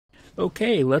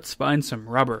Okay, let's find some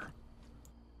rubber.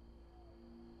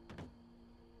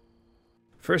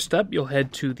 First up, you'll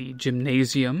head to the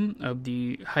gymnasium of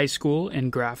the high school in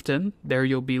Grafton. There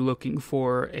you'll be looking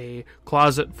for a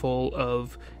closet full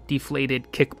of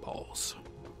deflated kickballs.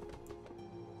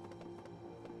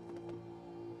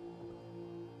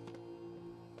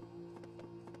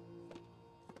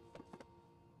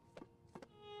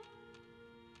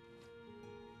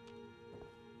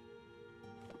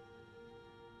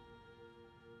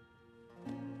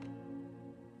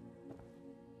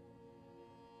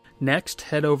 Next,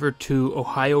 head over to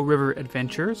Ohio River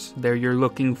Adventures. There you're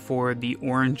looking for the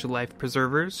orange life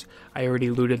preservers. I already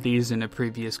looted these in a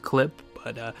previous clip,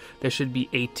 but there should be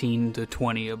 18 to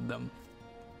 20 of them.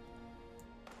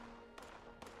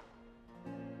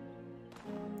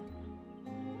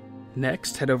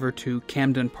 Next, head over to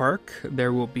Camden Park.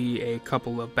 There will be a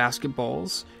couple of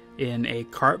basketballs in a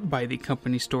cart by the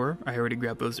company store. I already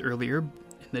grabbed those earlier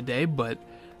in the day, but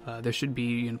there should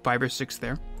be 5 or 6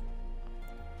 there.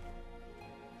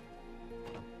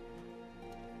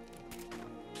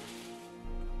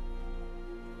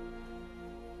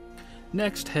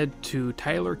 Next, head to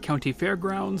Tyler County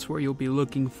Fairgrounds, where you'll be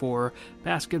looking for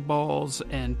basketballs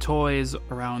and toys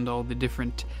around all the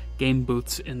different game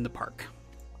booths in the park.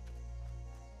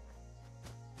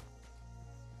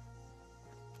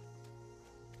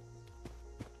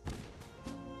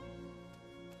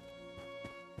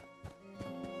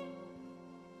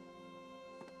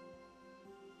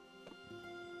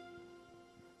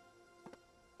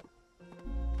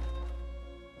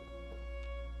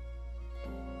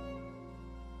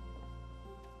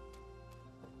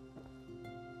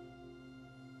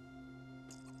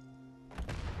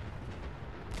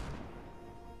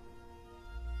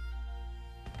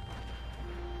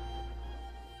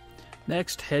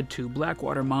 Next, head to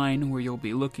Blackwater Mine, where you'll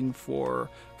be looking for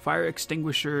fire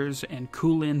extinguishers and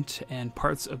coolant and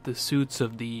parts of the suits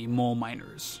of the mole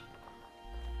miners.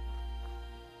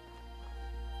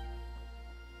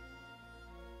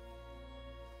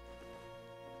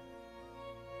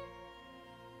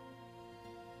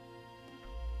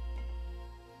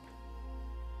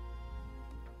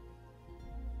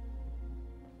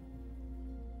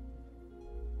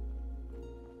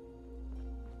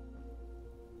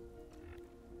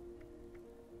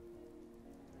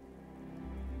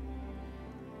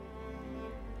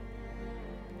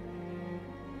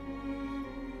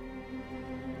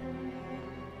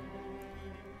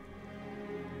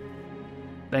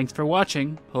 Thanks for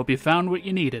watching. Hope you found what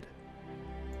you needed.